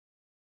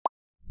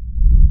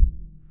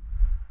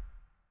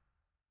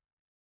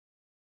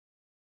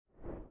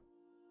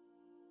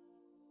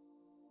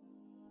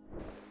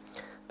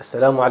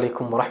Assalamu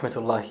alaikum wa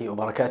rahmatullahi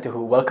wa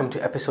barakatuhu. Welcome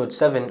to episode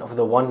 7 of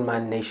the One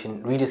Man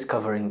Nation,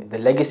 rediscovering the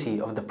legacy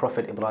of the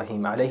Prophet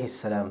Ibrahim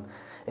alaihis-salam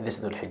in this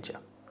Dhul Hijjah.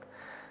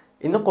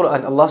 In the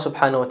Qur'an, Allah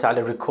subhanahu wa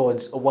ta'ala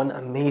records one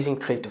amazing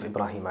trait of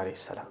Ibrahim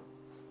alaihis-salam.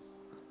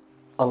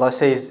 Allah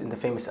says in the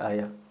famous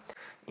ayah,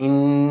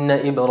 Inna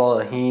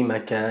Ibrahim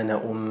kana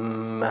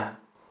ummah.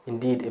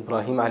 Indeed,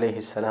 Ibrahim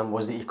alaihis-salam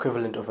was the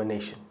equivalent of a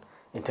nation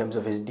in terms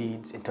of his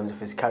deeds, in terms of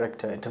his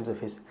character, in terms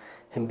of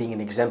him being an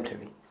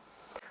exemplary.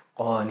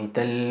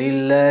 قانتا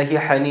لله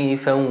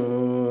حنيفا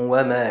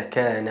وما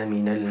كان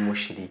من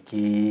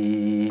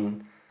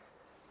المشركين.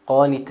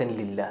 قانتا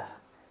لله.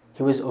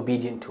 He was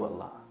obedient to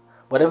Allah.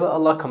 Whatever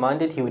Allah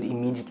commanded, he would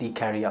immediately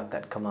carry out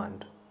that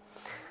command.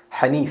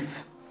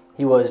 Hanif.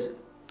 He was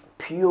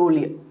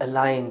purely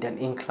aligned and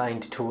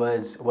inclined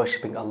towards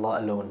worshipping Allah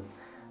alone,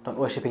 not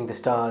worshipping the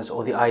stars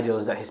or the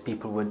idols that his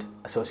people would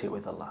associate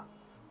with Allah.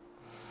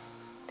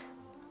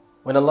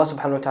 When Allah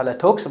subhanahu wa ta'ala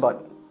talks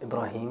about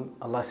Ibrahim,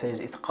 Allah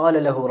says, إِذْ قَالَ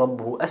لَهُ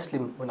رَبُّهُ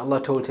أَسْلِمْ. When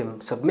Allah told him,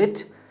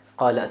 submit,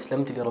 قَالَ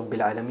أَسْلَمْتُ لِرَبِّ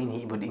الْعَالَمِينَ.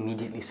 He would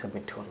immediately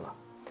submit to Allah.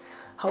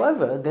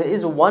 However, there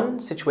is one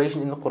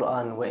situation in the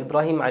Qur'an where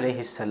Ibrahim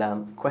alayhi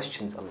salam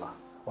questions Allah,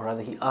 or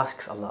rather he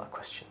asks Allah a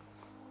question.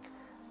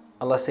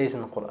 Allah says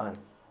in the Qur'an,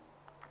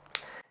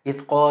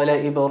 إِذْ قَالَ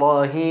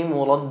إِبْرَاهِيمُ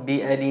رَبِّ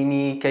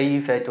أَرِنِي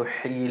كَيْفَ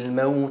تُحْيِي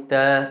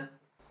الْمَوْتَى.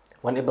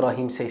 When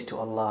Ibrahim says to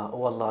Allah,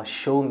 Oh Allah,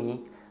 show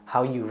me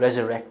how you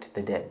resurrect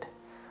the dead.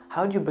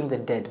 How do you bring the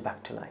dead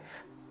back to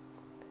life?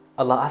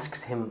 Allah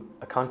asks him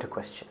a counter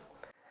question.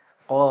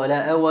 قَالَ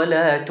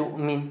أَوَلَا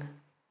تُؤْمِنْ.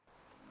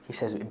 He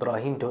says,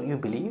 Ibrahim, don't you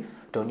believe?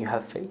 Don't you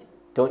have faith?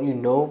 Don't you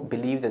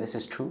believe that this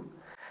is true?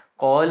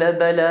 قَالَ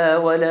بَلَا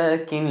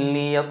وَلَكِنْ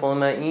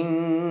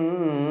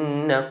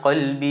لِيَطْمَئِنَّ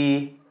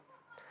قَلْبِي.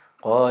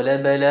 قَالَ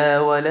بَلَا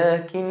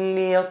وَلَكِنْ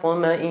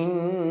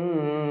لِيَطْمَئِنَّ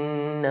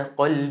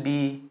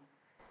قَلْبِي.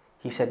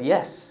 He said,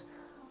 yes.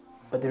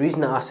 But the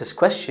reason I ask this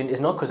question is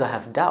not because I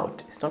have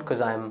doubt. It's not because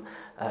I'm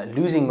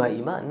losing my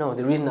iman. No,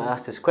 the reason I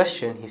ask this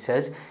question, he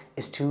says,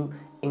 is to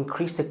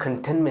increase the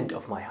contentment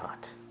of my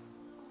heart.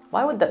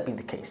 Why would that be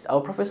the case? Our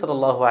Prophet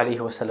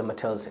ﷺ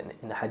tells in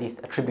a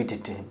hadith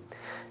attributed to him,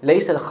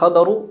 لَيْسَ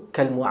الْخَبَرُ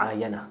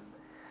كَالْمُعَايَنَةِ.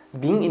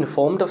 Being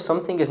informed of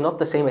something is not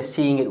the same as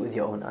seeing it with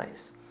your own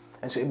eyes.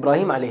 And so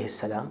Ibrahim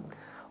alayhis-salam,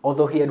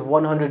 although he had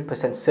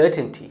 100%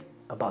 certainty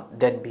about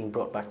dead being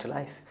brought back to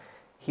life,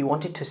 he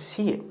wanted to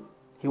see it.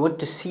 He wanted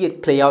to see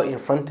it play out in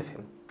front of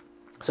him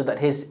so that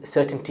his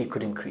certainty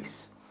could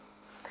increase.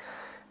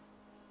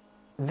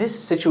 This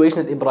situation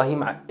that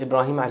Ibrahim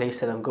alayhi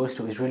salam goes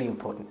through is really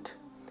important,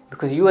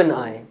 because you and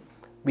I,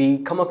 we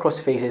come across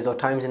phases or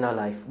times in our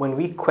life when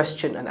we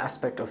question an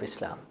aspect of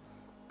Islam.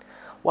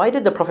 Why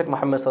did the Prophet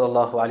Muhammad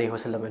sallallahu alaihi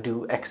wasallam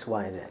do X,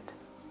 Y, Z?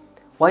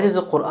 Why does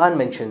the Qur'an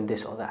mention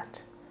this or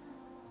that?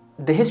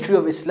 The history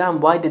of Islam,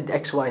 why did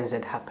X, Y, and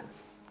Z happen?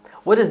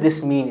 What does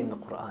this mean in the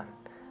Qur'an?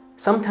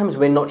 Sometimes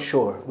we're not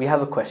sure, we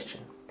have a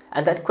question,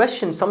 and that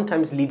question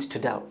sometimes leads to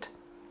doubt.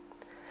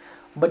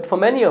 But for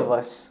many of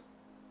us,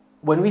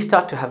 when we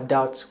start to have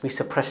doubts, we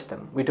suppress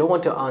them. We don't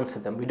want to answer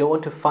them. We don't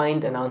want to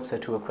find an answer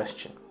to a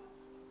question.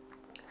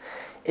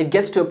 It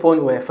gets to a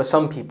point where, for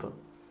some people,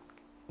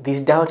 these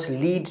doubts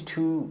lead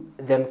to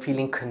them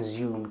feeling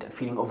consumed and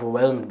feeling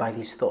overwhelmed by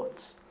these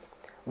thoughts.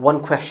 One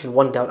question,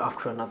 one doubt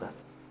after another.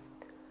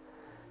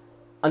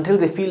 Until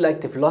they feel like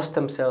they've lost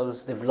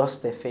themselves, they've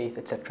lost their faith,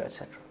 etc.,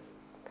 etc.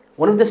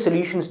 One of the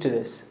solutions to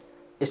this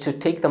is to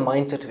take the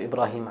mindset of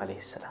Ibrahim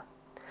alayhis salam.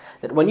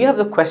 That when you have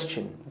the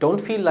question, don't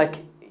feel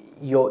like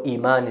your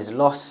iman is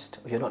lost,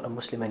 or you're not a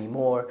Muslim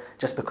anymore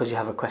just because you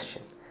have a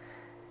question.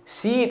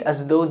 See it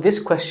as though this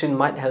question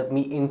might help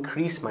me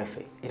increase my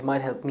faith. It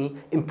might help me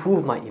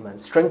improve my iman,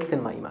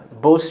 strengthen my iman,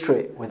 bolster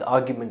it with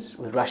arguments,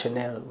 with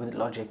rationale, with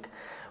logic,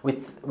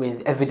 with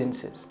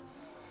evidences.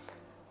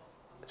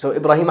 So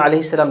Ibrahim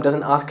alayhis salam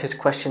doesn't ask his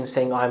question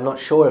saying, I'm not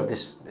sure if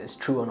this is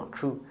true or not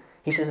true.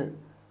 He says,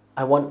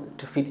 I want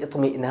to feel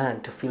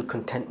itmi'nan, to feel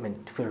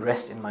contentment, to feel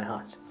rest in my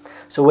heart.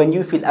 So when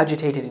you feel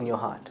agitated in your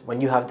heart, when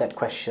you have that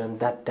question,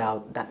 that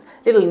doubt, that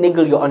little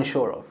niggle you're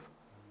unsure of,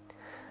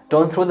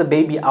 don't throw the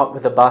baby out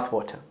with the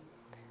bathwater.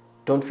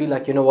 Don't feel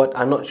like, you know what,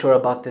 I'm not sure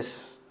about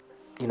this,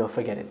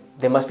 forget it.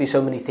 There must be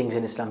so many things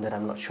in Islam that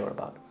I'm not sure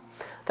about.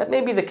 That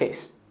may be the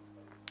case.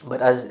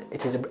 But as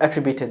it is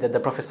attributed that the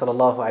Prophet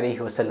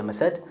ﷺ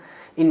said,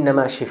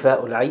 إِنَّمَا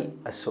شِفَاءُ الْعَيِّ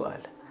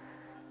السُّؤَالِ.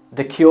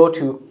 The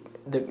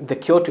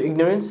cure to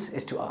ignorance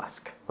is to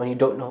ask. When you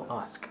don't know,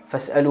 ask.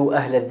 فَاسْأَلُوا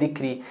أَهْلَ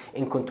الذِّكْرِ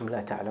إِن كُنْتُمْ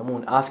لَا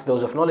تَعْلَمُونَ. Ask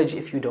those of knowledge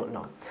if you don't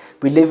know.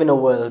 We live in a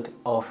world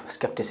of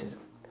skepticism,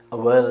 a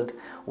world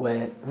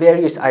where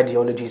various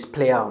ideologies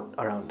play out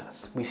around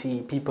us. We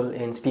see people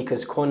in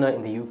Speaker's Corner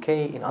in the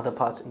UK, in other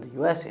parts in the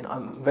US, in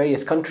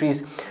various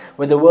countries,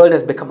 where the world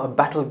has become a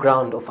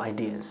battleground of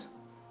ideas.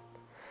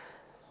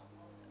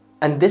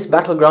 And this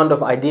battleground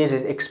of ideas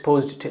is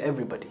exposed to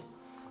everybody.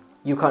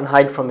 You can't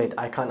hide from it,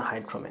 I can't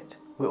hide from it.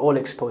 We're all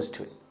exposed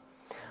to it.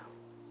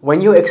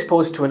 When you're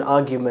exposed to an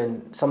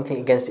argument, something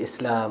against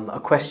Islam, a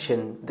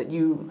question that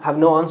you have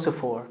no answer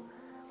for,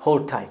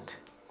 hold tight.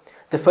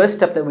 The first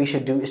step that we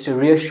should do is to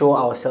reassure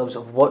ourselves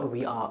of what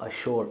we are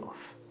assured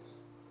of.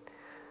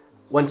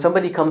 When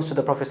somebody comes to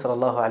the Prophet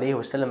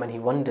ﷺ and he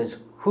wonders,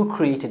 who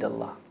created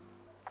Allah?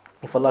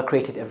 If Allah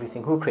created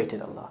everything, who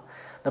created Allah?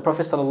 The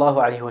Prophet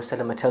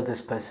ﷺ tells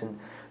this person,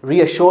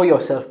 reassure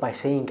yourself by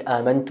saying,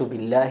 Amantu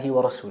billahi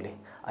wa rasulih.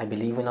 I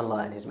believe in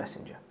Allah and His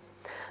Messenger.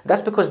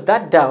 That's because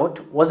that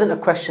doubt wasn't a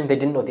question they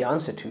didn't know the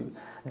answer to.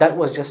 That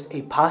was just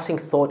a passing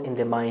thought in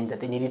their mind that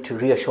they needed to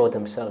reassure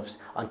themselves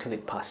until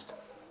it passed.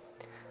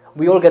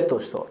 We all get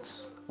those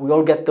thoughts. We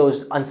all get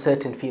those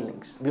uncertain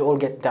feelings. We all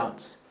get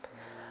doubts.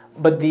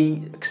 But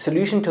the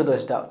solution to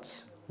those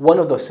doubts, one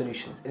of those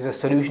solutions, is a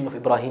solution of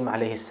Ibrahim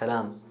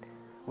alaihis-salam,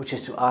 which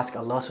is to ask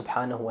Allah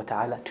subhanahu wa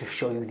ta'ala to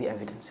show you the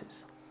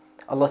evidences.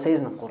 Allah says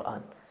in the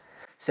Qur'an,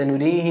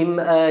 سَنُرِيهِمْ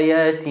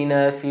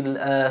آيَاتِنَا فِي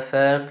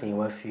الْآفَاقِ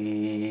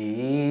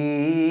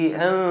وَفِي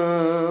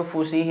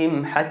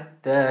أَنفُسِهِمْ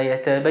حَتَّى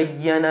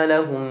يَتَبَيَّنَ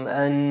لَهُمْ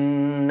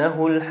أَنَّهُ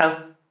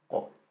الْحَقُّ.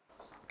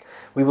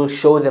 We will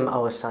show them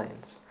our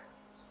signs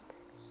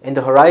in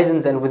the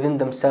horizons and within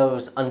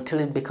themselves until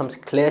it becomes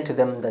clear to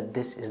them that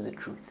this is the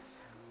truth.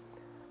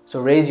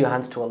 So raise your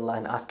hands to Allah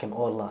and ask Him,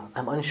 Oh Allah,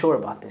 I'm unsure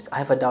about this. I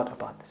have a doubt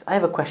about this. I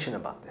have a question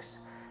about this.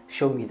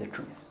 Show me the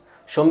truth.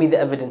 Show me the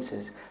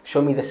evidences.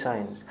 Show me the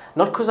signs.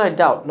 Not because I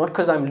doubt, not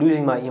because I'm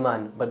losing my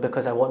iman, but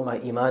because I want my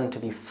iman to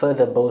be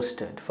further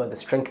bolstered, further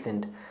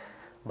strengthened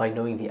by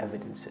knowing the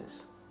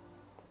evidences.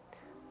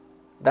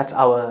 That's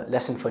our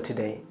lesson for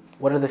today.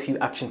 What are the few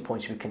action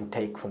points we can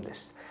take from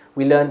this?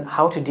 We learn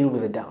how to deal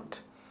with a doubt.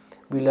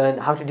 We learn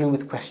how to deal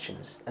with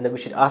questions, and that we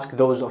should ask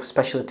those of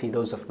specialty,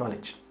 those of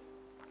knowledge.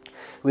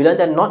 We learn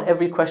that not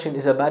every question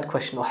is a bad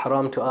question or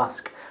haram to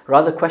ask.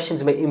 Rather,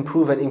 questions may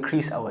improve and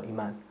increase our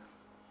iman.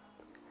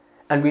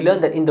 And we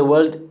learn that in the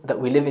world that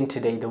we live in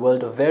today, the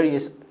world of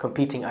various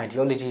competing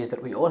ideologies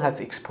that we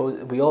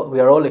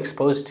are all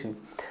exposed to,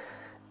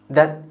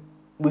 that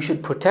we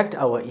should protect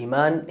our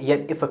iman,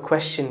 yet if a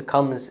question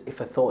comes, if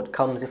a thought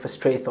comes, if a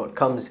stray thought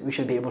comes, we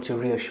should be able to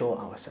reassure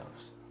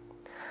ourselves.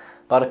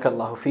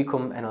 Barakallahu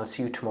feekum, and I'll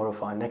see you tomorrow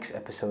for our next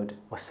episode.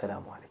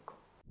 Wassalamu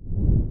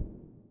alaikum.